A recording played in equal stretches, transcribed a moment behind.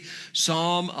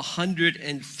Psalm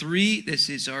 103. This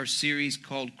is our series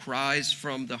called Cries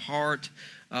from the Heart,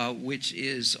 which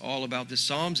is all about the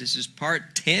Psalms. This is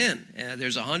part 10.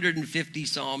 There's 150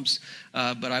 Psalms,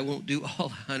 but I won't do all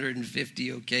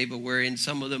 150, okay? But we're in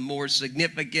some of the more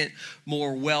significant,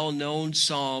 more well-known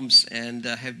Psalms and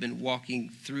have been walking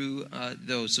through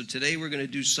those. So today we're going to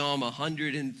do Psalm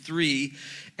 103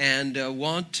 and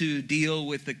want to deal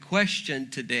with the question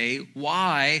today,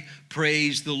 why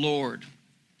praise the Lord?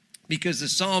 Because the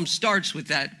Psalm starts with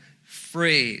that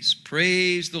phrase,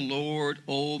 praise the Lord,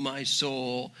 O my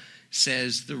soul,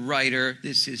 says the writer.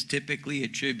 This is typically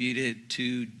attributed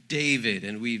to David,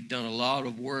 and we've done a lot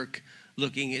of work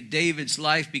looking at David's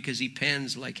life because he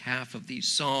pens like half of these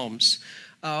Psalms.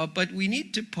 But we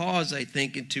need to pause, I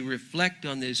think, and to reflect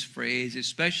on this phrase,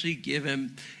 especially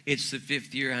given it's the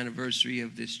 5th year anniversary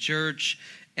of this church.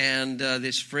 And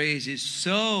this phrase is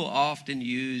so often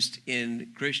used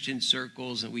in Christian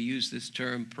circles, and we use this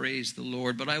term, praise the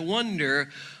Lord. But I wonder,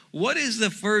 what is the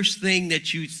first thing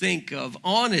that you think of,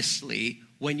 honestly,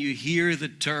 when you hear the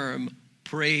term,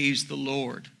 praise the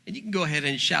Lord? And you can go ahead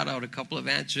and shout out a couple of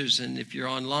answers, and if you're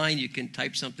online, you can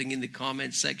type something in the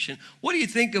comments section. What do you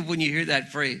think of when you hear that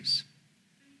phrase?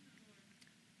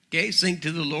 Okay, sing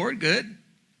to the Lord, good.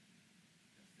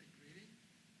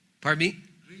 Pardon me?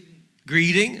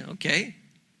 Greeting, okay.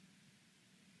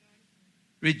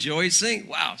 Rejoicing,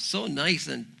 wow, so nice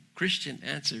and Christian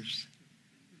answers.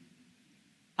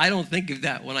 I don't think of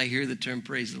that when I hear the term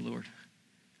praise the Lord.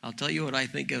 I'll tell you what I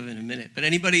think of in a minute. But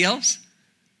anybody else?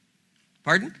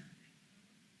 Pardon?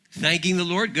 Thanking the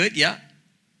Lord, good, yeah.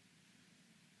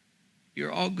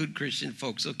 You're all good Christian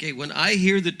folks. Okay, when I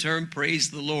hear the term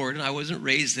praise the Lord, and I wasn't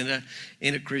raised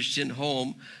in a Christian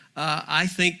home, I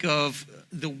think of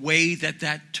the way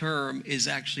that term is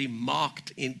actually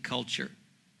mocked in culture.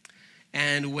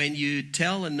 And when you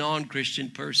tell a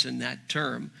non-Christian person that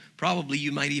term, probably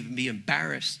you might even be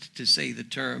embarrassed to say the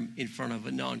term in front of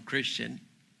a non-Christian.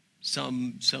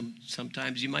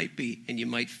 Sometimes you might be, and you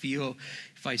might feel,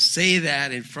 if I say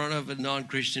that in front of a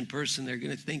non-Christian person, they're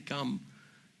going to think I'm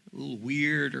a little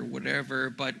weird or whatever.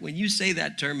 But when you say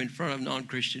that term in front of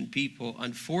non-Christian people,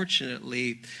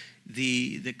 unfortunately,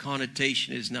 the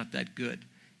connotation is not that good.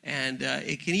 And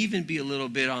it can even be a little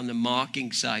bit on the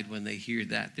mocking side when they hear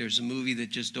that. There's a movie that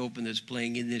just opened that's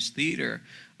playing in this theater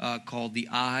called The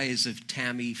Eyes of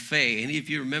Tammy Faye. Any of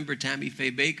you remember Tammy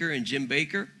Faye Bakker and Jim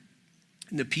Bakker?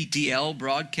 And the PTL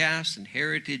broadcast and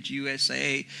Heritage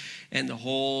USA and the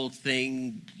whole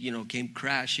thing, came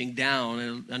crashing down.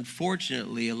 And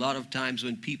unfortunately, a lot of times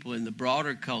when people in the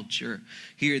broader culture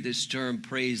hear this term,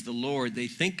 praise the Lord, they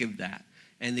think of that.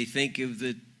 And they think of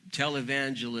the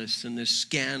televangelists and the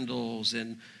scandals.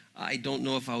 And I don't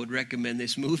know if I would recommend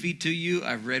this movie to you.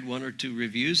 I've read 1 or 2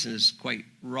 reviews, and it's quite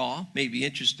raw. Maybe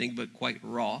interesting, but quite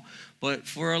raw. But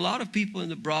for a lot of people in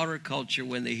the broader culture,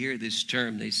 when they hear this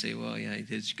term, they say, well, yeah,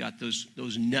 it's got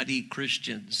those nutty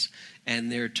Christians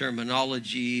and their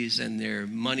terminologies and their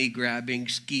money-grabbing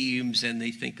schemes, and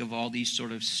they think of all these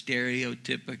sort of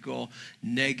stereotypical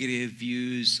negative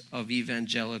views of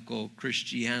evangelical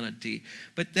Christianity.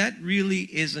 But that really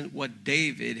isn't what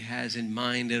David has in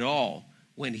mind at all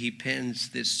when he pens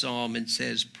this psalm and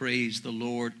says, praise the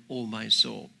Lord, O my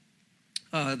soul.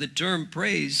 The term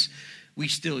praise we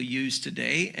still use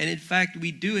today, and in fact,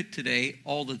 we do it today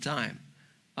all the time.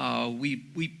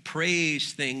 We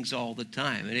praise things all the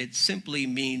time, and it simply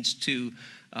means to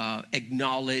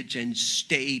acknowledge and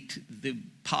state the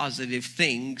positive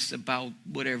things about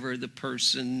whatever the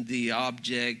person, the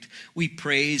object. We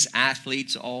praise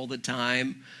athletes all the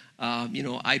time.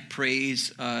 I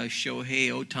praise Shohei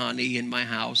Ohtani in my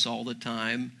house all the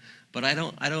time. But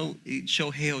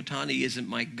Shohei Ohtani isn't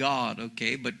my God,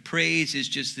 okay? But praise is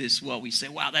just this, we say,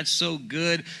 wow, that's so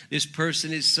good. This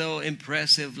person is so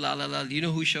impressive, la, la, la. Do you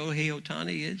know who Shohei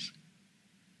Ohtani is?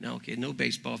 No, okay, no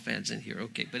baseball fans in here,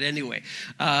 okay. But anyway,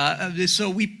 so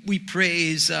we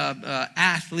praise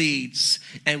athletes,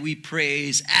 and we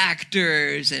praise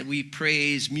actors, and we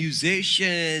praise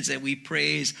musicians, and we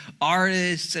praise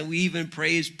artists, and we even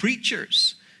praise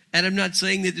preachers. And I'm not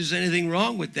saying that there's anything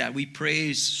wrong with that. We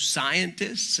praise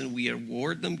scientists, and we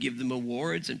award them, give them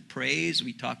awards and praise.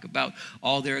 We talk about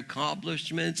all their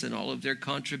accomplishments and all of their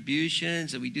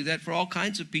contributions, and we do that for all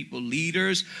kinds of people,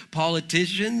 leaders,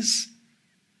 politicians.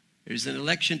 There's an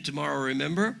election tomorrow,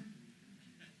 remember?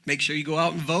 Make sure you go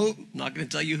out and vote. I'm not going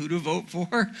to tell you who to vote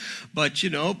for. But,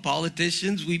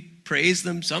 politicians, we praise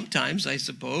them sometimes, I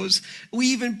suppose. We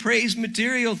even praise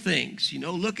material things.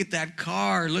 Look at that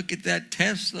car, look at that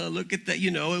Tesla, look at that,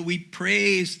 and we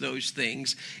praise those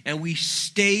things. And we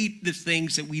state the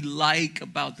things that we like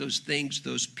about those things,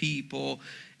 those people.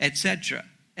 etc.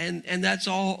 And that's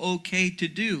all okay to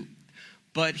do.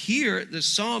 But here, the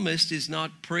psalmist is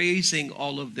not praising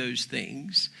all of those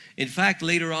things. In fact,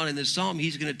 later on in the psalm,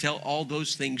 he's going to tell all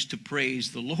those things to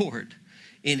praise the Lord.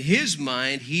 In his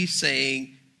mind, he's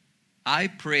saying, I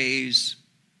praise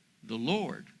the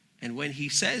Lord. And when he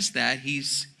says that, he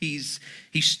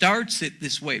starts it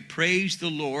this way: praise the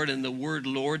Lord. And the word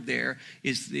Lord there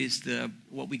is the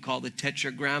what we call the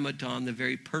tetragrammaton, the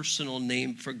very personal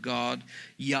name for God,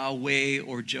 Yahweh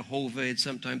or Jehovah. It's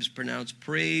sometimes pronounced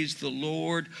praise the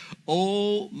Lord,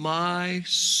 O my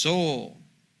soul.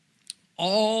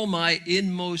 All my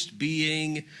inmost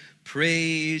being,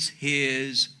 praise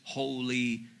his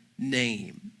holy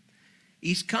name.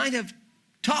 He's kind of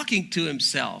talking to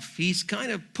himself. He's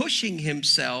kind of pushing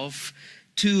himself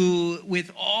to,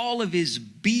 with all of his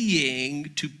being,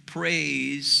 to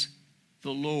praise the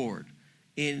Lord.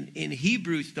 In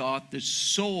Hebrew thought, the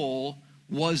soul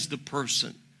was the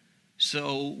person.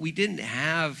 So we didn't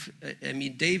have,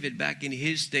 David, back in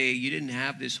his day, you didn't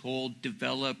have this whole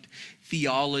developed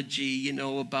theology,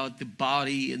 about the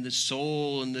body and the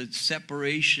soul and the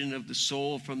separation of the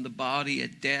soul from the body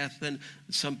at death. And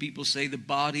some people say the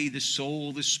body, the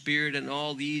soul, the spirit, and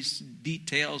all these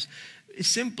details.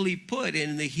 Simply put,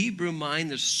 in the Hebrew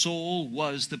mind, the soul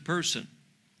was the person.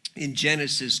 In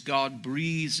Genesis, God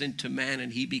breathes into man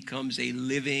and he becomes a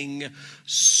living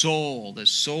soul. The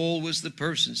soul was the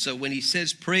person. So when he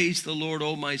says, praise the Lord,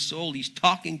 O my soul, he's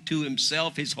talking to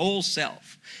himself, his whole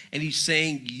self. And he's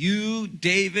saying, you,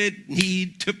 David,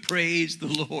 need to praise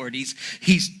the Lord.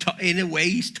 In a way,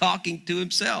 he's talking to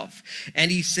himself.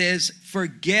 And he says,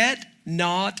 forget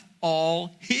not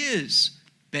all his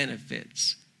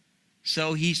benefits.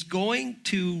 So he's going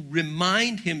to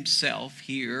remind himself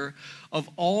here of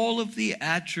all of the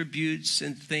attributes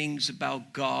and things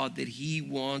about God that he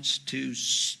wants to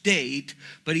state,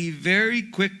 but he very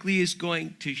quickly is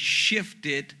going to shift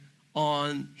it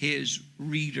on his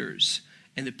readers.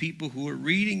 And the people who are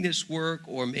reading this work,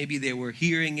 or maybe they were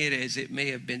hearing it as it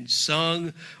may have been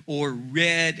sung or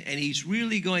read, and he's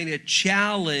really going to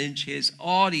challenge his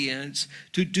audience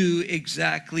to do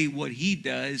exactly what he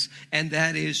does, and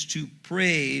that is to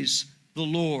praise the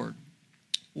Lord.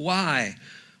 Why?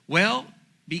 Well,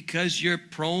 because you're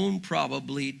prone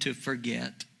probably to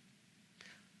forget.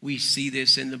 We see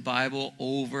this in the Bible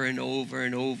over and over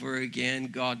and over again.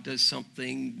 God does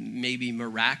something maybe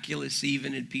miraculous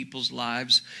even in people's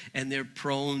lives, and they're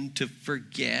prone to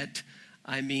forget.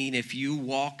 If you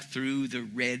walk through the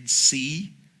Red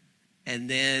Sea, and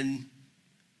then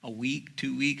a week,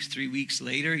 2 weeks, 3 weeks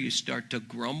later, you start to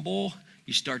grumble,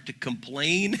 you start to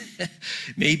complain.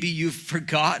 Maybe you've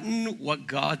forgotten what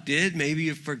God did. Maybe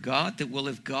you forgot that, well,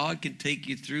 if God can take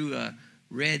you through a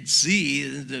Red Sea,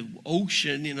 the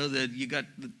ocean, that you got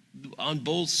on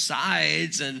both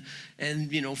sides, and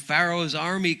Pharaoh's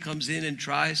army comes in and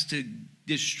tries to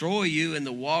destroy you, and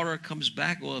the water comes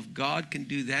back. Well, if God can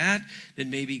do that, then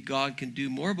maybe God can do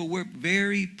more. But we're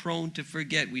very prone to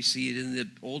forget. We see it in the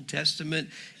Old Testament,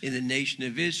 in the nation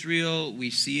of Israel. We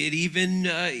see it even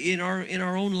in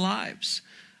our own lives.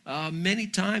 Many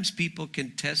times people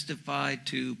can testify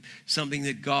to something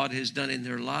that God has done in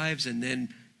their lives, and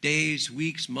then days,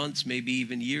 weeks, months, maybe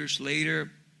even years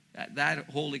later, that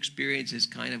whole experience is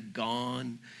kind of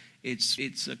gone.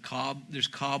 There's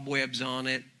cobwebs on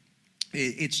it.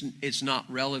 It's not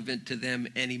relevant to them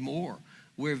anymore.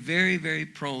 We're very, very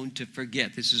prone to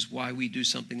forget. This is why we do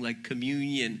something like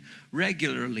communion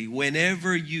regularly.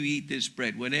 Whenever you eat this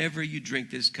bread, whenever you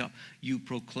drink this cup, you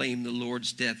proclaim the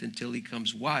Lord's death until he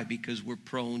comes. Why? Because we're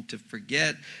prone to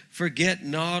forget. Forget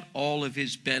not all of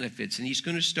his benefits. And he's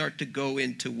going to start to go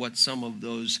into what some of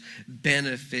those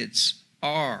benefits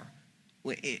are.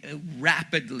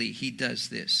 Rapidly, he does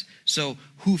this. So,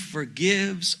 who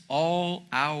forgives all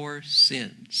our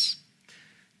sins.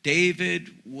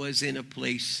 David was in a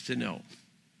place to know,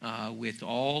 with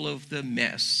all of the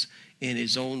mess in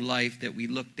his own life that we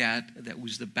looked at, that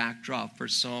was the backdrop for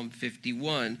Psalm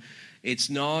 51.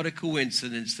 It's not a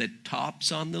coincidence that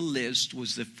tops on the list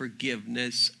was the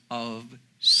forgiveness of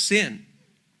sin.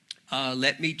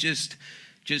 Let me just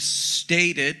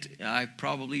state it. I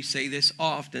probably say this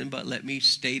often, but let me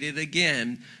state it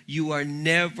again. You are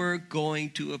never going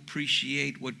to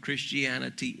appreciate what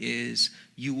Christianity is.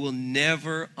 You will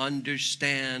never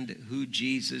understand who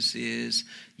Jesus is.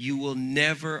 You will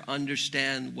never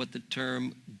understand what the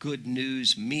term good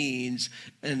news means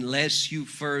unless you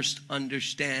first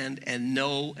understand and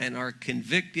know and are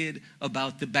convicted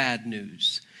about the bad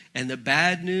news. And the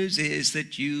bad news is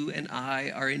that you and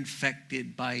I are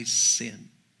infected by sin.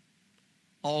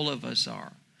 All of us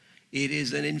are. It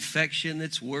is an infection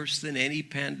that's worse than any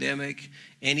pandemic.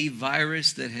 any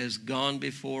virus that has gone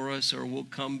before us or will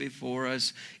come before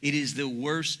us. It is the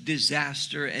worst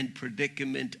disaster and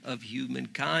predicament of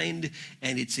humankind,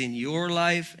 and it's in your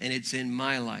life and it's in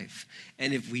my life.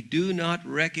 And if we do not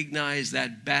recognize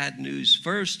that bad news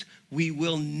first, we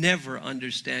will never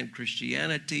understand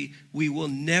Christianity. We will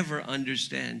never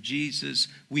understand Jesus.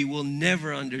 We will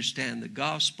never understand the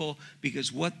gospel,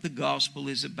 because what the gospel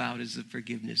is about is the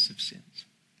forgiveness of sins.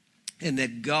 And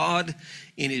that God,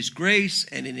 in his grace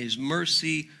and in his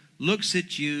mercy, looks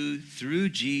at you through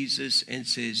Jesus and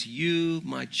says, you,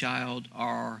 my child,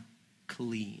 are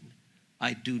clean.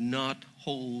 I do not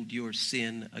hold your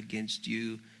sin against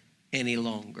you any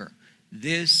longer.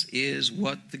 This is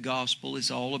what the gospel is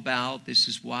all about. This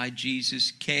is why Jesus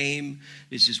came.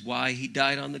 This is why he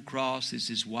died on the cross. This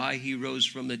is why he rose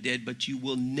from the dead. But you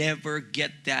will never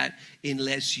get that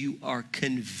unless you are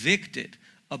convicted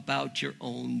about your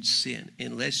own sin,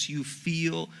 unless you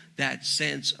feel that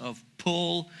sense of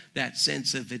pull, that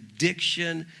sense of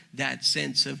addiction, that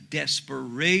sense of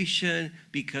desperation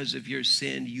because of your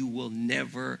sin. You will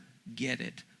never get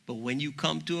it. But when you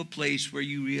come to a place where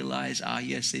you realize,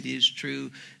 yes, it is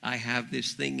true, I have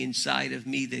this thing inside of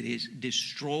me that is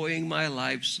destroying my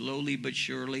life slowly but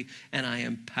surely, and I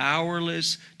am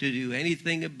powerless to do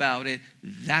anything about it,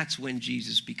 that's when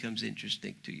Jesus becomes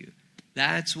interesting to you.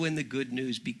 That's when the good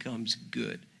news becomes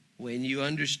good. When you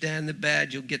understand the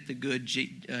bad, you'll get the good.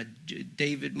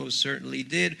 David most certainly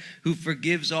did, who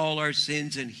forgives all our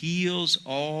sins and heals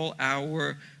all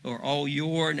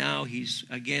your, now he's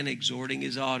again exhorting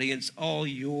his audience, all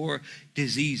your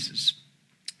diseases.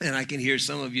 And I can hear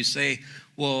some of you say,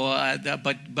 well,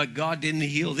 but God didn't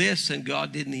heal this and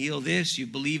God didn't heal this. You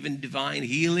believe in divine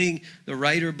healing. The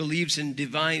writer believes in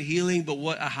divine healing,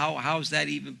 but how is that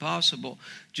even possible?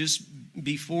 Just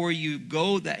before you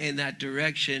go in that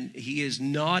direction, he is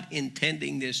not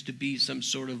intending this to be some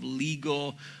sort of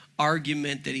legal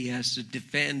argument that he has to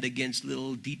defend against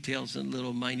little details and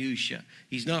little minutia.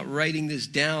 He's not writing this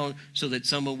down so that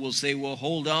someone will say, well,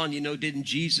 hold on, didn't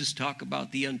Jesus talk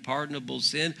about the unpardonable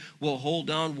sin? Well,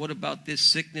 hold on, what about this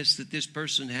sickness that this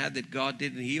person had that God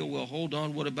didn't heal? Well, hold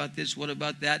on, what about this? What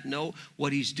about that? No,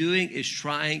 what he's doing is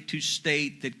trying to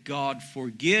state that God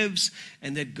forgives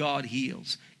and that God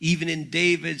heals. Even in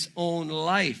David's own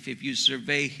life, if you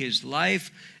survey his life,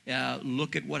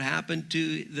 look at what happened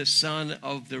to the son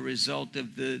of the result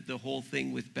of the whole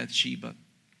thing with Bathsheba.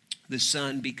 The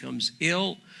son becomes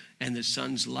ill and the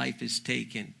son's life is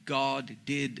taken. God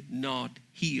did not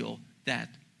heal that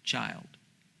child.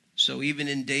 So even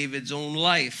in David's own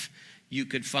life, you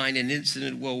could find an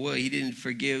incident, well, he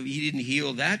didn't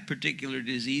heal that particular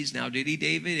disease. Now, did he,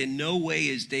 David? In no way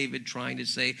is David trying to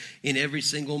say in every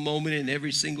single moment, in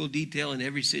every single detail, in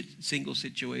every single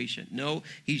situation. No,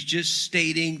 he's just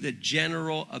stating the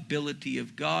general ability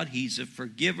of God. He's a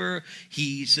forgiver.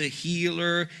 He's a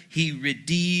healer. He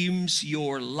redeems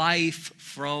your life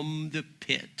from the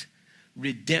pit.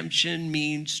 Redemption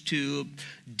means to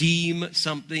deem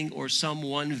something or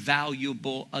someone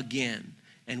valuable again.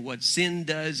 And what sin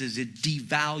does is it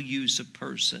devalues a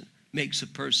person, makes a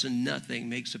person nothing,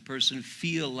 makes a person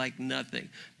feel like nothing,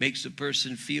 makes a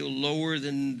person feel lower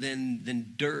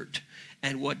than dirt.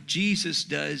 And what Jesus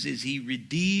does is he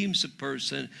redeems a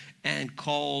person and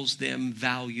calls them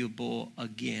valuable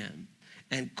again,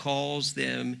 and calls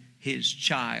them his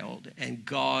child. And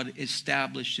God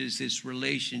establishes this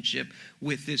relationship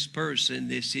with this person.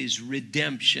 This is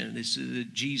redemption.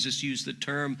 Jesus used the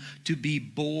term to be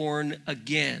born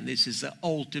again. This is the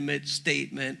ultimate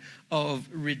statement of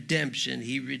redemption.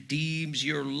 He redeems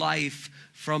your life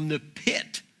from the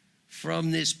pit, from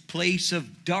this place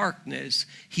of darkness.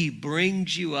 He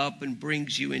brings you up and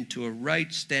brings you into a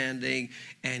right standing,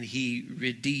 and he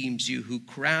redeems you, who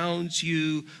crowns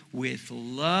you with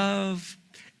love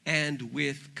and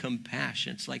with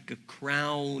compassion. It's like a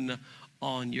crown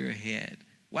on your head.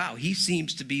 Wow, he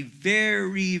seems to be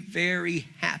very, very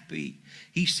happy.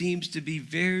 He seems to be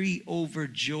very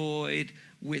overjoyed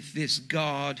with this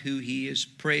God who he is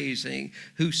praising,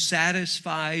 who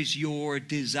satisfies your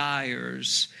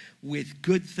desires with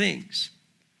good things,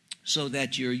 so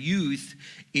that your youth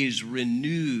is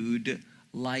renewed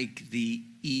like the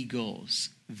eagles.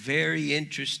 Very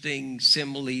interesting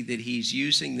simile that he's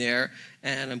using there,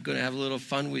 and I'm going to have a little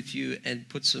fun with you and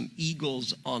put some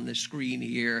eagles on the screen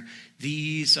here.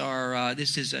 This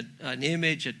is an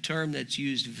image, a term that's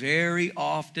used very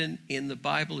often in the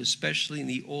Bible, especially in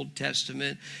the Old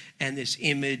Testament, and this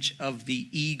image of the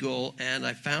eagle. And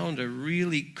I found a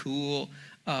really cool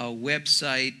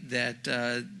website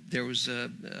there was a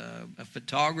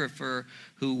photographer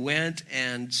who went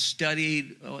and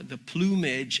studied the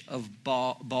plumage of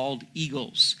bald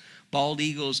eagles. Bald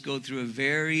eagles go through a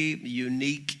very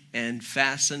unique and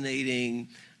fascinating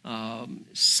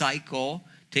cycle.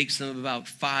 Takes them about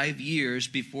 5 years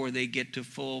before they get to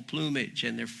full plumage,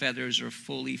 and their feathers are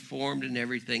fully formed and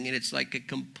everything. And it's like a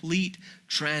complete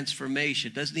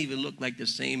transformation. It doesn't even look like the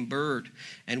same bird.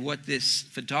 And what this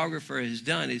photographer has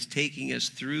done is taking us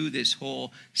through this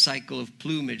whole cycle of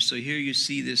plumage. So here you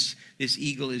see this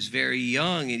eagle is very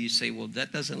young, and you say, well,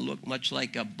 that doesn't look much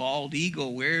like a bald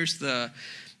eagle. Where's the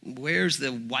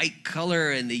white color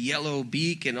and the yellow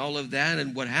beak and all of that?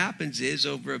 And what happens is,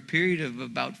 over a period of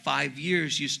about 5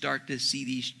 years, you start to see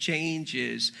these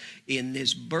changes in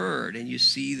this bird, and you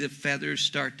see the feathers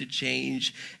start to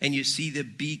change, and you see the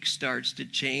beak starts to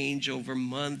change over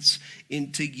months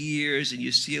into years, and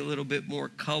you see a little bit more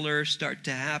color start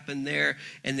to happen there,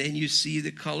 and then you see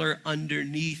the color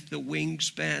underneath the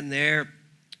wingspan there.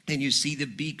 And you see the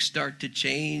beak start to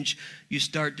change. You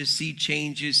start to see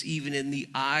changes even in the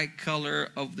eye color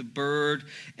of the bird.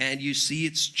 And you see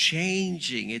it's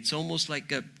changing. It's almost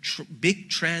like a big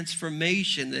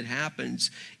transformation that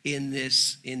happens in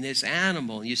this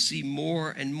animal. You see more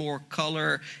and more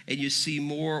color, and you see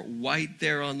more white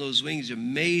there on those wings.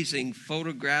 Amazing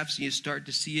photographs, and you start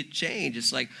to see it change.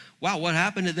 It's like, wow, what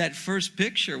happened to that first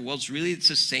picture? Well, it's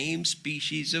the same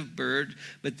species of bird,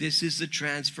 but this is the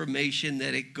transformation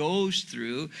that it goes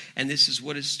through, and this is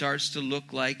what it starts to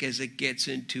look like as it gets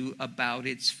into about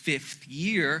its 5th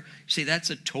year. You say,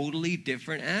 that's a totally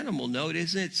different animal. No, it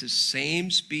isn't. It's the same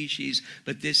species,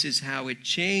 but this is how it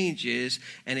changes,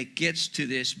 and it gets to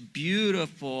this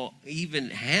beautiful, even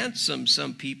handsome,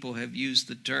 some people have used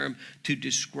the term to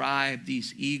describe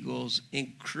these eagles,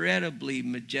 incredibly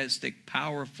majestic,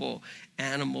 powerful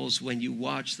animals. When you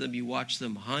watch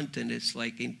them hunt, and it's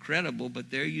like incredible.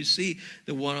 But there you see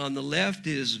the one on the left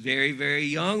is very, very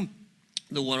young.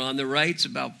 The one on the right's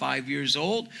about 5 years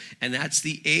old, and that's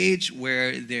the age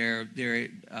where they're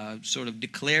sort of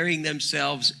declaring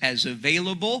themselves as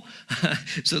available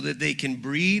so that they can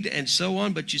breed and so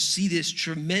on. But you see this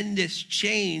tremendous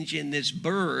change in this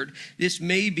bird. This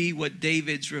may be what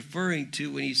David's referring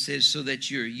to when he says, so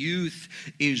that your youth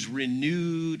is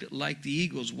renewed like the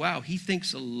eagles. Wow, he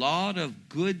thinks a lot of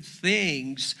good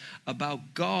things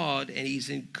about God, and he's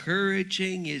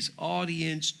encouraging his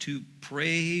audience to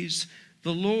praise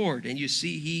the Lord. And you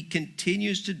see, he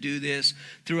continues to do this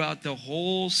throughout the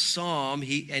whole psalm.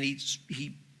 He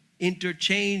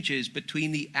interchanges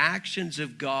between the actions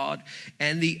of God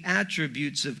and the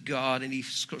attributes of God, and he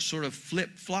sort of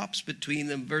flip-flops between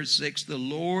them. Verse 6, the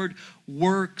Lord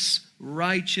works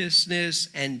righteousness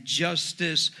and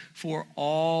justice for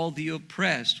all the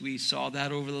oppressed. We saw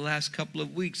that over the last couple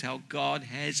of weeks, how God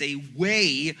has a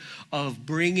way of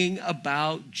bringing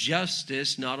about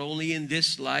justice, not only in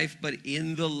this life, but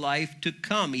in the life to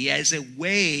come. He has a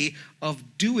way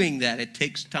of doing that. It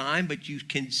takes time, but you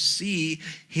can see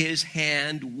his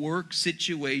hand work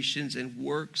situations and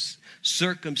works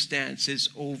circumstances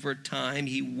over time.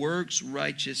 He works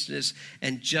righteousness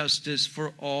and justice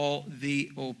for all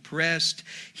the oppressed.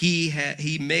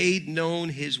 He made known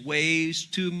his ways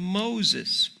to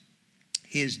Moses,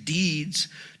 his deeds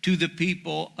to the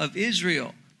people of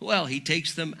Israel. Well, he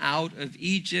takes them out of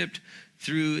Egypt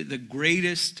through the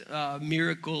greatest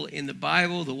miracle in the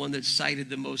Bible, the one that's cited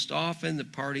the most often, the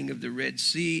parting of the Red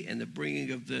Sea and the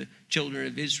bringing of the children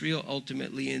of Israel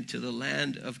ultimately into the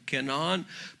land of Canaan.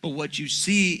 But what you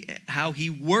see, how he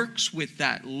works with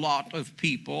that lot of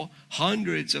people,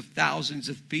 hundreds of thousands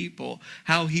of people,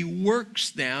 how he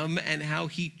works them and how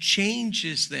he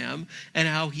changes them and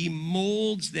how he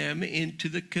molds them into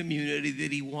the community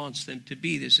that he wants them to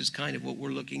be. This is kind of what we're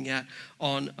looking at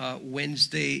on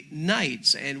Wednesday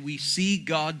nights. And we see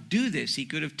God do this. He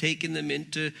could have taken them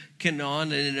into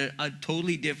Canaan in a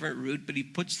totally different route, but he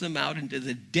puts them out into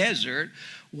the desert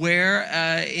where,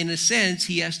 in a sense,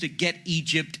 he has to get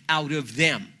Egypt out of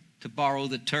them, to borrow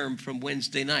the term from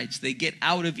Wednesday nights. They get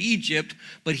out of Egypt,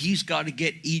 but he's got to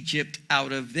get Egypt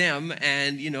out of them.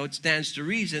 And, it stands to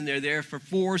reason they're there for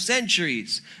 4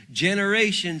 centuries,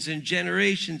 generations and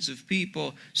generations of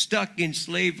people stuck in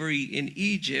slavery in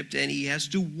Egypt. And he has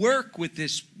to work with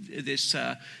this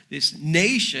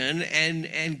nation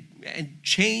and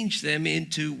change them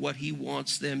into what he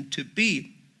wants them to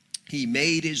be. He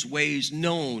made his ways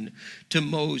known to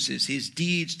Moses, his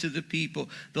deeds to the people.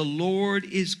 The Lord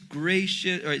is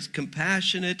gracious, or is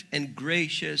compassionate and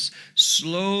gracious,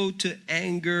 slow to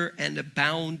anger and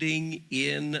abounding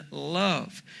in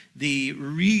love. The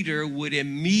reader would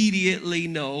immediately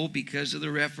know, because of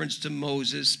the reference to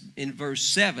Moses in verse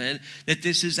 7, that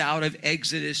this is out of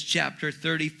Exodus chapter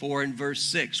 34 and verse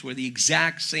 6, where the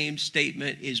exact same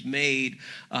statement is made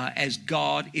as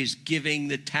God is giving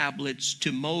the tablets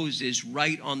to Moses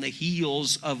right on the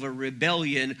heels of a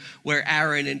rebellion where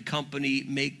Aaron and company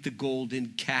make the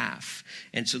golden calf.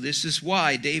 And so this is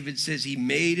why David says he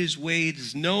made his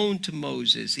ways known to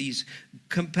Moses. He's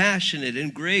compassionate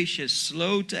and gracious,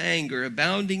 slow to anger,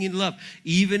 abounding in love.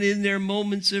 Even in their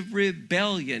moments of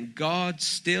rebellion, God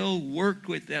still worked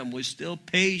with them, was still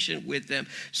patient with them,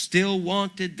 still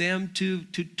wanted them to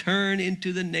turn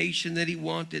into the nation that he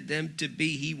wanted them to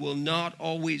be. He will not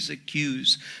always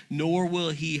accuse, nor will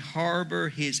he harbor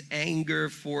his anger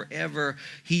forever.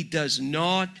 He does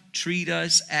not treat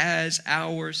us as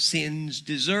our sins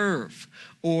deserve,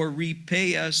 or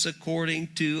repay us according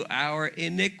to our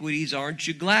iniquities. Aren't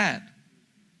you glad?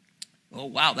 Oh,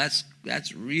 wow,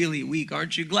 that's really weak.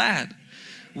 Aren't you glad?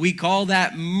 We call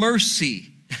that mercy.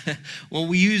 When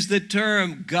we use the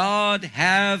term, God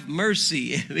have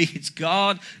mercy, it means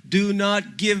God, do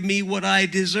not give me what I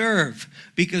deserve,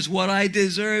 because what I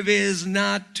deserve is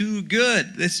not too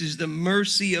good. This is the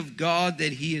mercy of God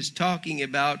that he is talking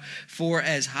about. For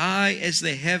as high as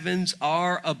the heavens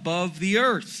are above the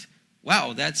earth.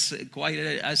 Wow, that's quite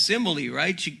a simile,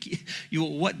 right?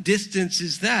 What distance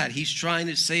is that? He's trying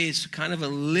to say it's kind of a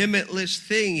limitless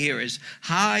thing here. As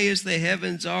high as the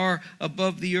heavens are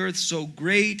above the earth, so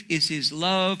great is his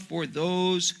love for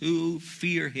those who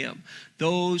fear him,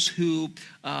 those who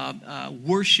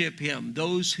worship him,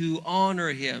 those who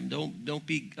honor him. Don't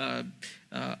be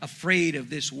afraid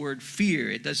of this word fear.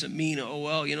 It doesn't mean, oh,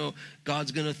 well,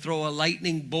 God's going to throw a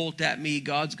lightning bolt at me.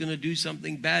 God's going to do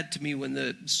something bad to me. When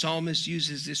the psalmist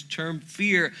uses this term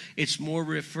fear, it's more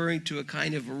referring to a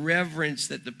kind of reverence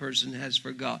that the person has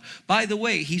for God. By the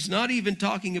way, he's not even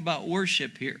talking about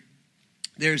worship here.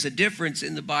 There's a difference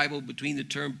in the Bible between the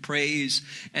term praise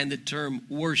and the term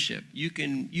worship. You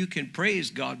can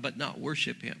praise God but not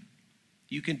worship him.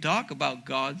 You can talk about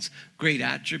God's great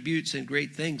attributes and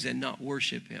great things and not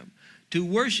worship him. To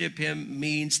worship him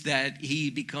means that he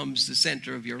becomes the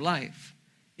center of your life.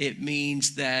 It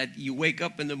means that you wake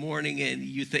up in the morning and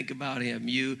you think about him.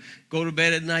 You go to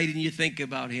bed at night and you think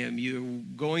about him. You're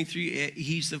going through,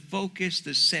 he's the focus,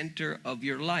 the center of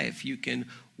your life. You can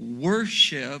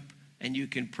worship and you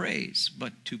can praise,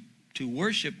 but to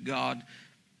worship God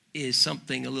is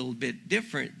something a little bit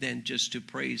different than just to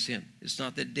praise him. It's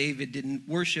not that David didn't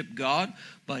worship God,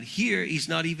 but here he's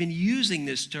not even using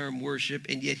this term worship,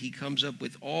 and yet he comes up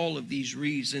with all of these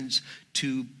reasons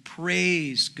to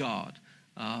praise God.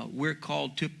 We're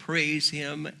called to praise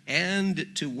him and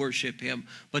to worship him,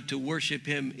 but to worship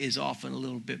him is often a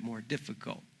little bit more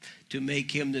difficult. To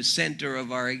make him the center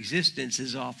of our existence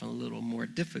is often a little more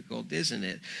difficult, isn't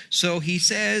it? So he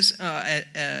says,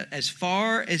 as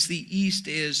far as the east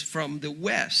is from the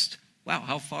west. Wow,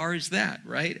 how far is that,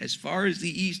 right? As far as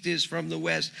the east is from the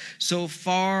west, so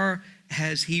far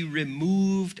has he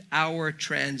removed our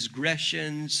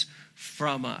transgressions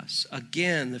from us.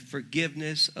 Again, the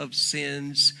forgiveness of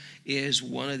sins is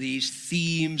one of these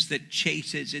themes that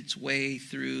chases its way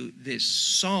through this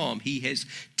psalm. He has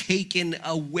taken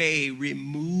away,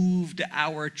 removed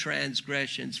our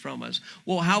transgressions from us.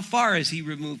 Well, how far has he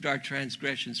removed our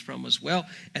transgressions from us? Well,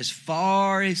 as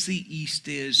far as the east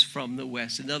is from the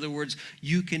west. In other words,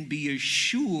 you can be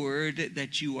assured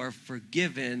that you are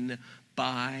forgiven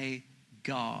by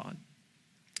God.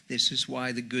 This is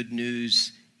why the good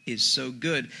news is so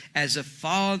good. As a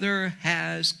father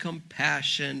has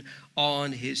compassion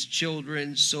on his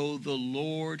children, so the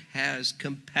Lord has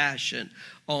compassion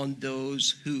on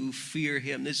those who fear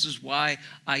him. This is why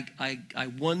I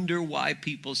wonder why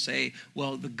people say,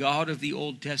 well, the God of the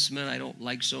Old Testament I don't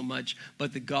like so much,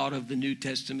 but the God of the New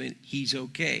Testament, he's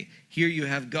okay. Here you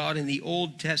have God in the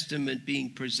Old Testament being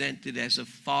presented as a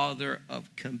father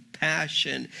of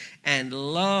compassion and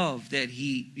love that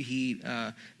he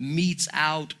metes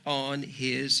out on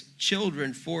his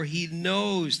children, for he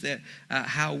knows that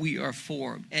how we are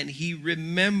formed, and he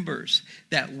remembers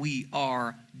that we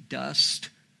are dust.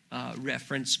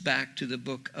 Reference back to the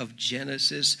book of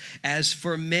Genesis. As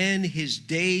for men, his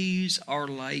days are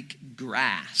like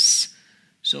grass.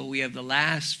 So we have the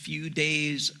last few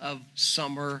days of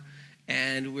summer,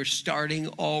 and we're starting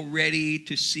already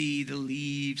to see the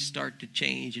leaves start to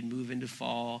change and move into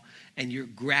fall, and your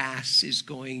grass is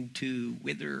going to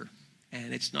wither.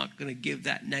 And it's not going to give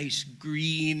that nice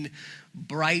green,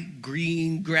 bright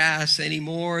green grass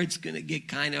anymore. It's going to get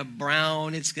kind of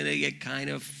brown. It's going to get kind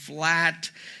of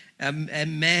flat.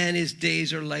 And man, his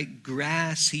days are like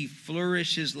grass. He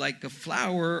flourishes like a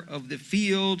flower of the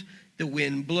field. The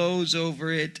wind blows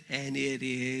over it, and it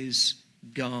is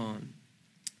gone.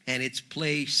 And its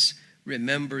place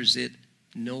remembers it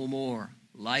no more.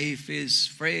 Life is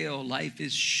frail. Life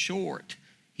is short.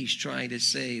 He's trying to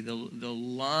say the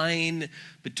line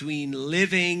between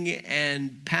living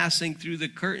and passing through the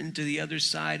curtain to the other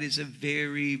side is a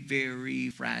very, very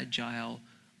fragile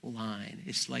line.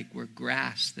 It's like we're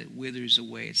grass that withers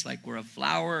away. It's like we're a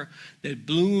flower that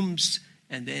blooms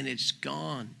and then it's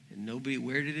gone. And nobody,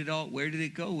 where did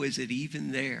it go? Is it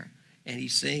even there? And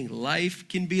he's saying life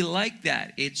can be like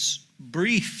that. It's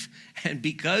brief. And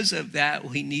because of that,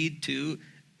 we need to,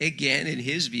 again, in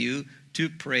his view, to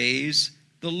praise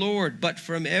the Lord, but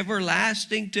from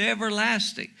everlasting to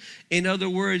everlasting. In other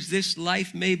words, this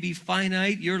life may be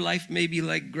finite. Your life may be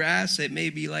like grass. It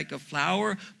may be like a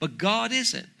flower, but God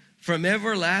isn't. From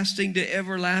everlasting to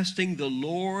everlasting, the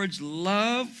Lord's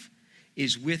love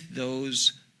is with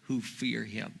those who fear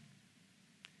him.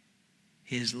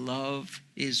 His love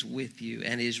is with you,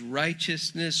 and his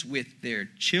righteousness with their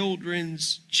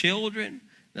children's children.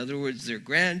 In other words, their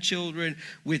grandchildren,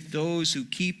 with those who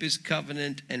keep his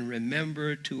covenant and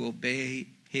remember to obey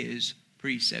his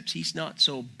precepts. He's not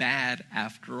so bad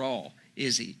after all,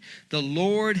 is he? The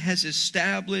Lord has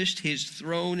established his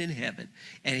throne in heaven,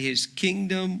 and his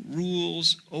kingdom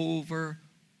rules over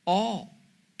all.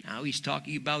 Now he's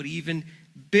talking about even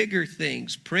bigger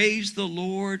things. Praise the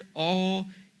Lord, all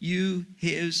you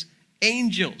his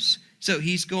angels. So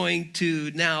he's going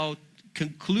to now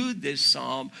conclude this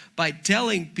psalm by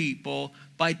telling people,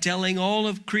 by telling all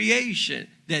of creation,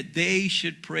 that they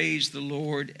should praise the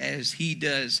Lord as he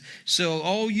does. So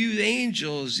all you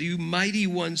angels, you mighty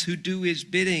ones who do his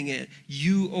bidding,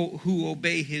 you who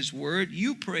obey his word,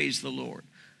 you praise the Lord.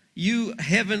 You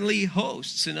heavenly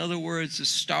hosts, in other words, the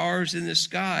stars in the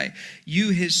sky, you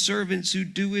his servants who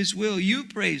do his will, you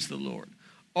praise the Lord.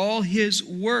 All his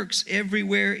works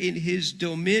everywhere in his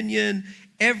dominion,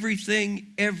 everything,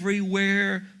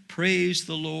 everywhere, praise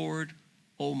the Lord,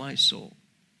 O my soul.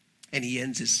 And he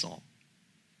ends his psalm.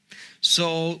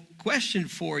 So, question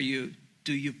for you,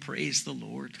 do you praise the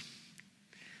Lord?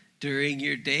 During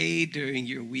your day, during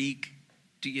your week,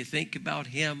 do you think about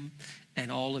him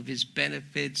and all of his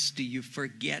benefits? Do you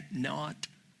forget not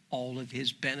all of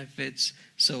his benefits?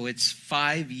 So it's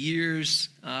 5 years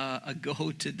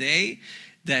ago today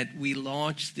that we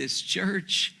launched this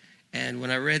church. And when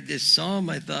I read this psalm,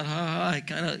 I thought, I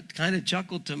kind of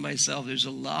chuckled to myself. There's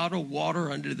a lot of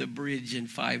water under the bridge in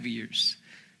 5 years.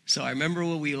 So I remember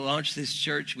when we launched this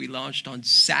church, we launched on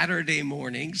Saturday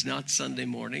mornings, not Sunday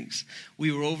mornings.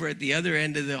 We were over at the other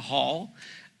end of the hall.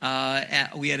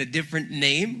 We had a different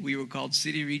name. We were called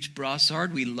City Reach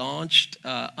Brossard. We launched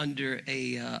under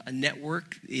a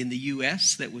network in the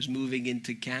U.S. that was moving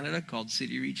into Canada called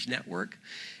City Reach Network.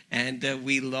 And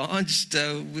we launched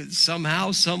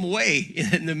somehow, some way,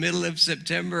 in the middle of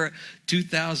September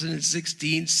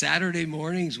 2016, Saturday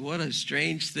mornings. What a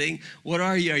strange thing. What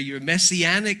are you? Are you a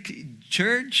Messianic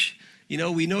church? You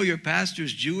know, we know your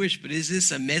pastor's Jewish, but is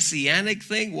this a Messianic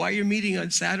thing? Why are you meeting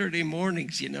on Saturday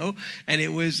mornings, you know? And it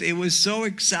was so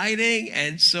exciting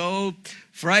and so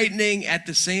frightening at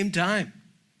the same time.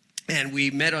 And we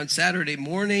met on Saturday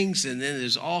mornings, and then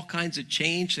there's all kinds of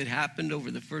change that happened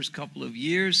over the first couple of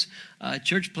years.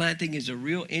 Church planting is a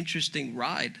real interesting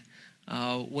ride.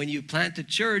 When you plant a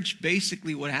church,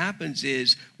 basically what happens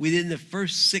is within the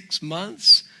first 6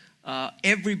 months,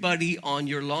 everybody on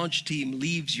your launch team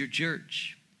leaves your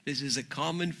church. This is a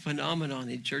common phenomenon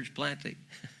in church planting.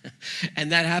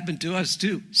 And that happened to us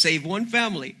too. Save one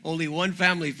family. Only one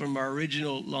family from our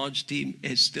original launch team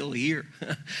is still here.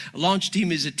 A launch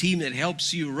team is a team that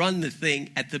helps you run the thing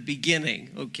at the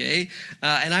beginning, okay?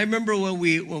 And I remember when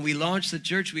we launched the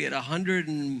church, we had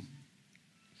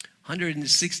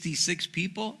 166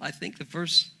 people, I think, the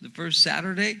first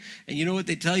Saturday. And you know what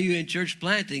they tell you in church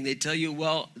planting? They tell you,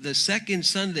 well, the second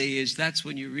Sunday that's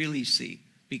when you really see.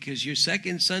 Because your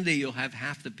second Sunday, you'll have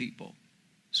half the people.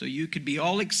 So you could be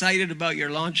all excited about your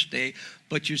launch day,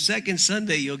 but your second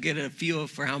Sunday, you'll get a feel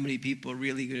for how many people are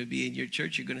really going to be in your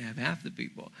church. You're going to have half the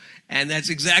people. And that's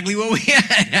exactly what we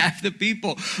had, half the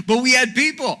people. But we had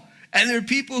people. And there are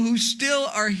people who still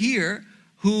are here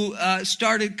who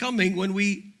started coming when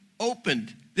we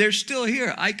opened They're still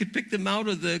here. I could pick them out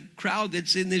of the crowd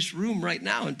that's in this room right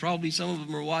now, and probably some of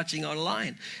them are watching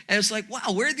online. And it's like,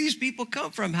 wow, where did these people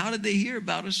come from? How did they hear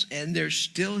about us? And they're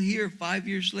still here 5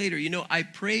 years later. You know, I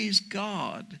praise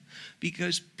God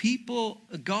because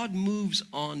God moves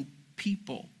on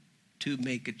people to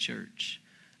make a church.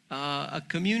 A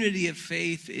community of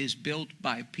faith is built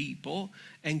by people,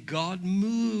 and God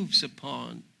moves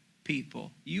upon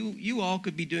people. You all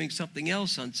could be doing something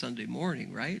else on Sunday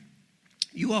morning, right?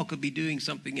 You all could be doing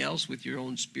something else with your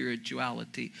own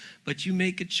spirituality, but you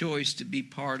make a choice to be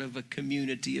part of a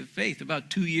community of faith. About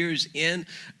 2 years in,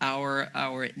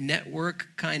 our network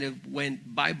kind of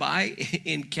went bye-bye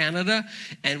in Canada,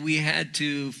 and we had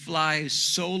to fly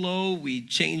solo. We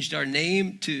changed our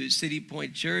name to City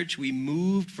Point Church. We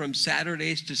moved from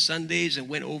Saturdays to Sundays and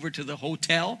went over to the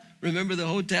hotel. Remember the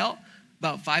hotel?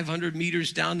 About 500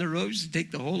 meters down the road, just to take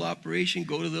the whole operation,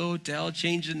 go to the hotel,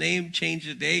 change the name, change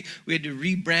the day. We had to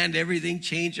rebrand everything,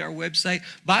 change our website.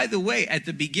 By the way, at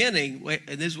the beginning,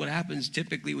 and this is what happens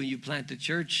typically when you plant a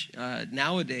church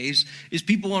nowadays, is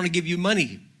people want to give you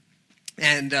money.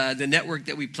 And the network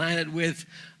that we planted with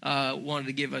wanted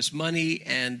to give us money,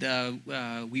 and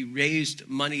we raised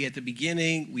money at the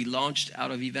beginning. We launched out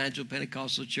of Evangel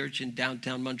Pentecostal Church in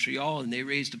downtown Montreal, and they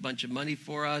raised a bunch of money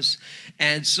for us.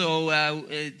 And so,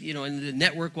 and the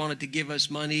network wanted to give us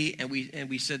money, and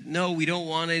we said, no, we don't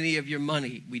want any of your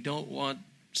money. We don't want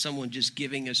someone just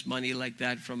giving us money like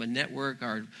that from a network.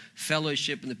 Our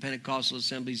fellowship in the Pentecostal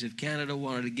Assemblies of Canada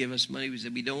wanted to give us money. We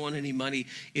said, we don't want any money.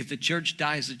 If the church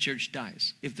dies, the church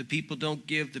dies. If the people don't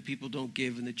give, the people don't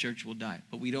give, and the church will die.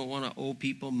 But we don't want to owe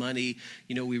people money.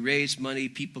 You know, we raise money,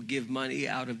 people give money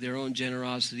out of their own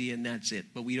generosity, and that's it.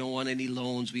 But we don't want any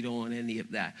loans. We don't want any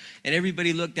of that. And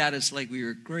everybody looked at us like we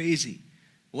were crazy.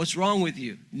 What's wrong with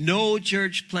you? No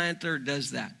church planter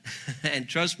does that. And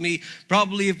trust me,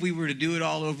 probably if we were to do it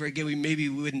all over again, we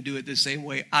wouldn't do it the same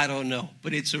way. I don't know.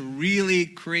 But it's a really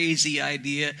crazy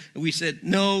idea. And we said,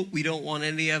 no, we don't want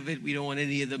any of it. We don't want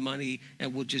any of the money.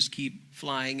 And we'll just keep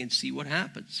flying and see what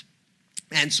happens.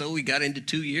 And so we got into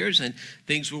 2 years, and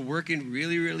things were working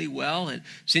really, really well. And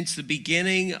since the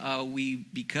beginning,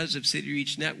 because of City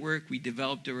Reach Network, we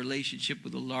developed a relationship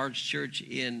with a large church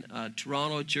in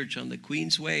Toronto, church on the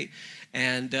Queensway.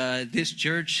 And this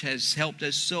church has helped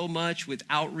us so much with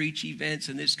outreach events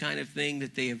and this kind of thing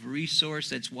that they have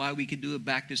resourced. That's why we can do a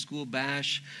back-to-school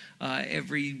bash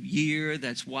every year.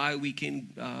 That's why we can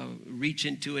reach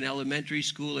into an elementary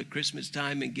school at Christmas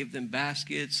time and give them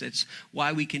baskets. That's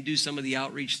why we can do some of the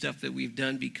outreach stuff that we've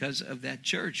done because of that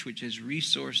church, which has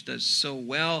resourced us so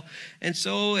well. And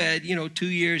so, 2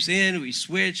 years in, we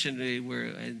switch, and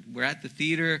we're at the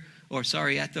theater,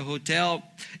 at the hotel.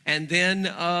 And then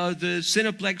the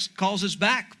Cineplex calls us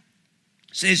back.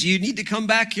 Says, you need to come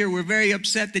back here. We're very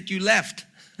upset that you left.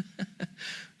 We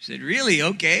said, really?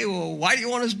 Okay, well, why do you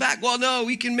want us back? Well, no,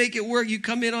 we can make it work. You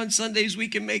come in on Sundays, we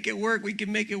can make it work. We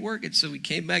can make it work. And so we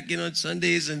came back in on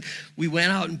Sundays, and we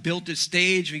went out and built a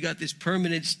stage. We got this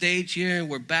permanent stage here, and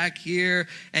we're back here.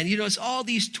 And, it's all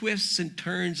these twists and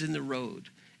turns in the road.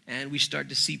 And we start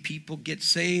to see people get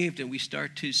saved, and we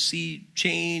start to see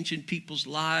change in people's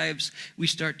lives. We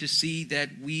start to see that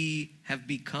we have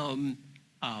become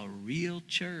a real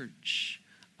church,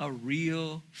 a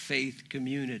real faith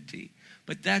community.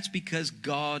 But that's because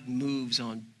God moves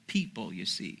on people, you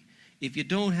see. If you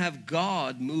don't have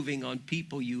God moving on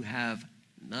people, you have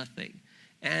nothing.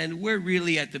 And we're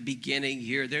really at the beginning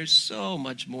here. There's so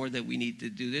much more that we need to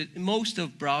do. Most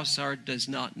of Brossard does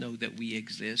not know that we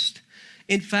exist.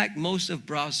 In fact, most of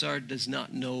Brossard does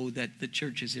not know that the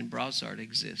churches in Brossard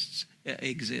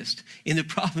exist. In the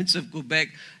province of Quebec,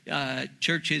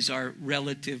 churches are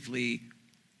relatively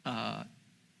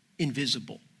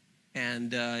invisible.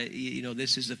 And,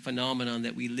 this is a phenomenon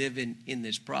that we live in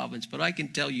this province. But I can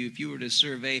tell you, if you were to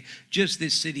survey just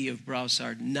this city of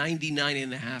Brossard,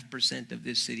 99.5% of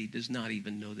this city does not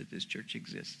even know that this church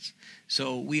exists.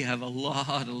 So we have a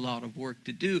lot of work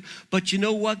to do. But you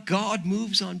know what? God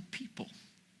moves on people.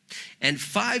 And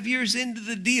 5 years into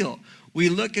the deal, we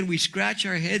look and we scratch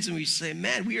our heads and we say,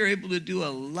 man, we are able to do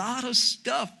a lot of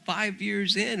stuff 5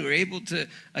 years in. We're able to,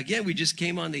 again, we just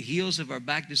came on the heels of our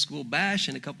back-to-school bash.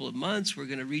 In a couple of months, we're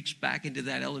going to reach back into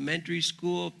that elementary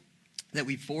school that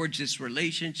we forge this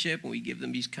relationship, and we give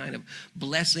them these kind of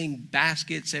blessing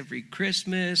baskets every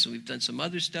Christmas. And we've done some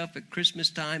other stuff at Christmas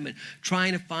time and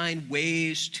trying to find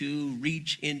ways to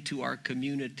reach into our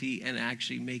community and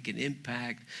actually make an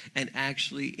impact and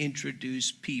actually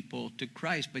introduce people to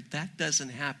Christ. But that doesn't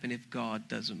happen if God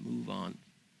doesn't move on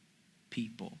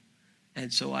people.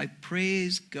 And so I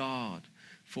praise God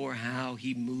for how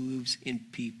he moves in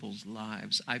people's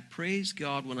lives. I praise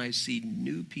God when I see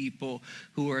new people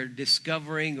who are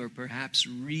discovering or perhaps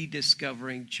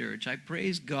rediscovering church. I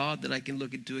praise God that I can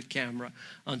look into a camera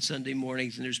on Sunday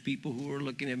mornings and there's people who are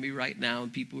looking at me right now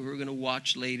and people who are going to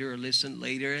watch later or listen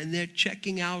later, and they're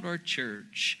checking out our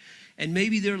church. And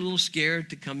maybe they're a little scared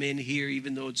to come in here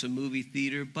even though it's a movie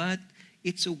theater, but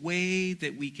it's a way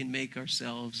that we can make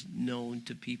ourselves known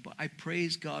to people. I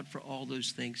praise God for all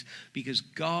those things because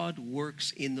God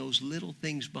works in those little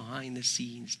things behind the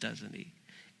scenes, doesn't he?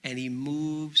 And he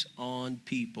moves on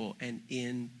people and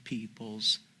in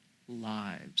people's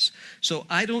lives. So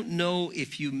I don't know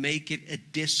if you make it a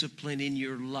discipline in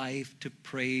your life to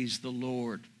praise the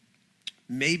Lord.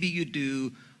 Maybe you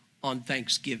do on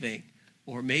Thanksgiving.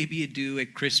 Or maybe you do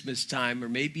at Christmas time, or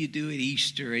maybe you do at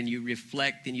Easter, and you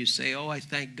reflect and you say, oh, I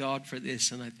thank God for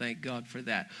this and I thank God for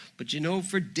that. But you know,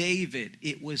 for David,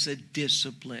 it was a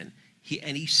discipline.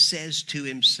 He says to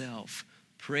himself,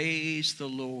 praise the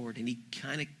Lord. And he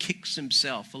kind of kicks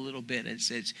himself a little bit and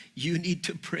says, you need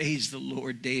to praise the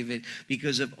Lord, David,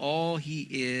 because of all he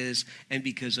is and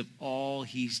because of all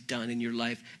he's done in your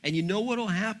life. And you know what will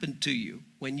happen to you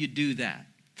when you do that?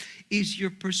 Is your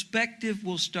perspective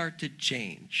will start to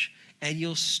change, and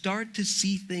you'll start to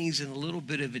see things in a little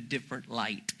bit of a different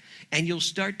light. And you'll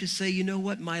start to say, you know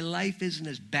what, my life isn't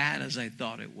as bad as I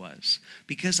thought it was,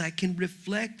 because I can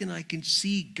reflect and I can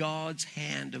see God's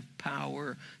hand of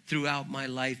power throughout my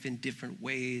life in different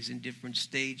ways, in different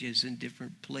stages, in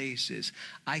different places.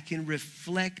 I can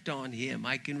reflect on him.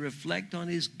 I can reflect on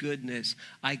his goodness.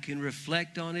 I can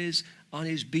reflect on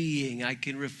his being. I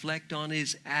can reflect on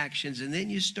his actions. And then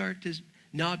you start to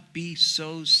not be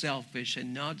so selfish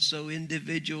and not so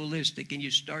individualistic, and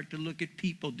you start to look at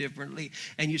people differently,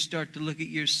 and you start to look at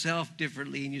yourself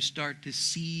differently, and you start to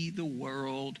see the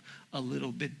world a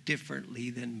little bit differently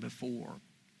than before.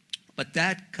 But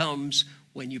that comes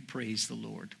when you praise the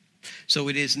Lord. So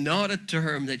it is not a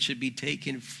term that should be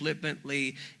taken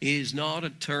flippantly. It is not a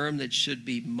term that should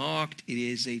be mocked. It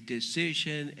is a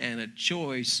decision and a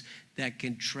choice that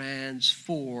can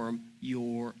transform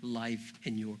your life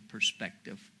and your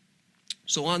perspective.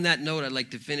 So on that note, I'd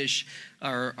like to finish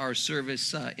our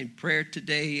service in prayer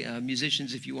today.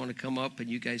 Musicians, if you want to come up, and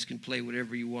you guys can play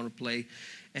whatever you want to play.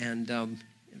 And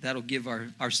that'll give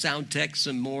our sound tech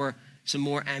some more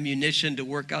ammunition to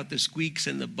work out the squeaks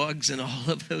and the bugs and all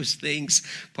of those things,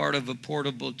 part of a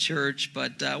portable church.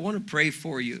 But I want to pray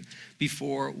for you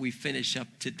before we finish up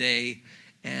today,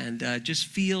 and just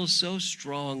feel so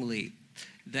strongly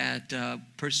that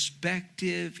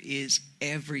perspective is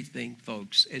everything,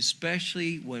 folks,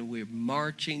 especially when we're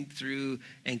marching through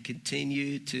and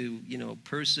continue to,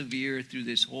 persevere through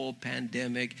this whole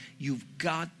pandemic. You've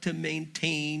got to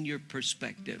maintain your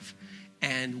perspective.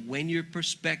 And when your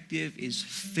perspective is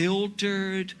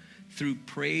filtered through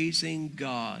praising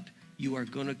God, you are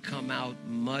going to come out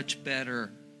much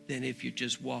better than if you're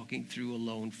just walking through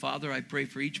alone. Father, I pray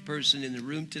for each person in the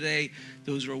room today,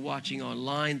 those who are watching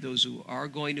online, those who are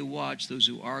going to watch, those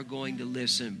who are going to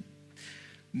listen.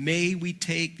 May we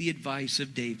take the advice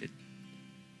of David.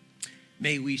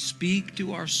 May we speak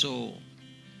to our soul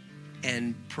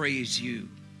and praise you.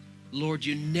 Lord,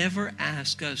 you never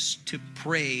ask us to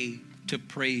pray to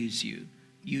praise you.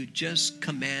 You just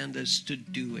command us to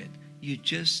do it. You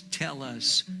just tell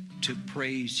us to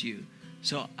praise you.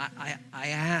 So I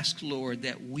ask, Lord,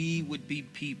 that we would be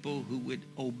people who would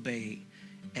obey,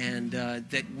 and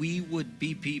that we would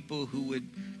be people who would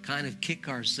kind of kick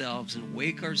ourselves and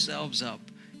wake ourselves up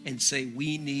and say,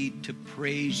 we need to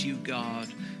praise you, God,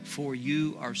 for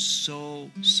you are so,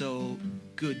 so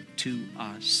good to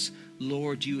us.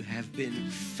 Lord, you have been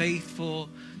faithful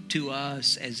to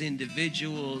us as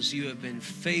individuals. You have been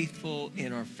faithful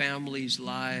in our families'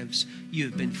 lives. You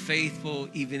have been faithful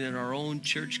even in our own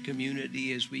church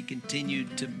community as we continue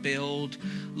to build.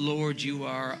 Lord, you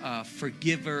are a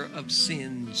forgiver of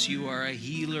sins. You are a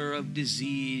healer of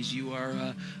disease. You are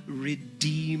a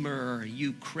redeemer.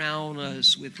 You crown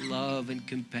us with love and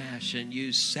compassion.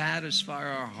 You satisfy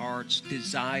our heart's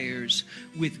desires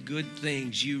with good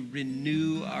things. You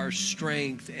renew our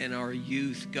strength and our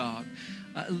youth, God.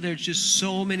 There's just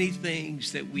so many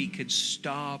things that we could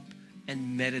stop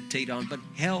and meditate on. But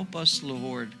help us,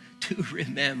 Lord, to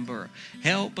remember.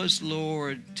 Help us,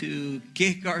 Lord, to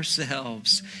kick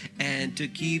ourselves and to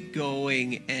keep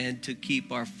going and to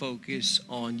keep our focus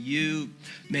on you.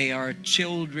 May our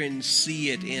children see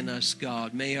it in us,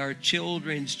 God. May our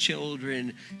children's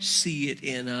children see it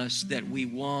in us that we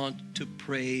want to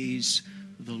praise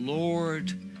the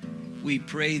Lord. We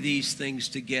pray these things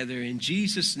together in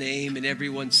Jesus' name, and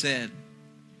everyone said,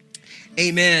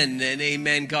 Amen and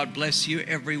amen. God bless you,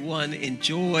 everyone.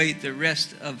 Enjoy the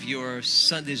rest of your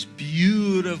Sunday's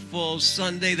beautiful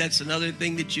Sunday. That's another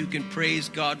thing that you can praise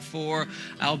God for.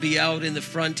 I'll be out in the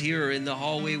front here or in the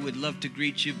hallway. Would love to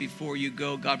greet you before you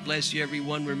go. God bless you,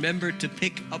 everyone. Remember to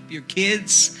pick up your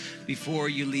kids before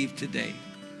you leave today.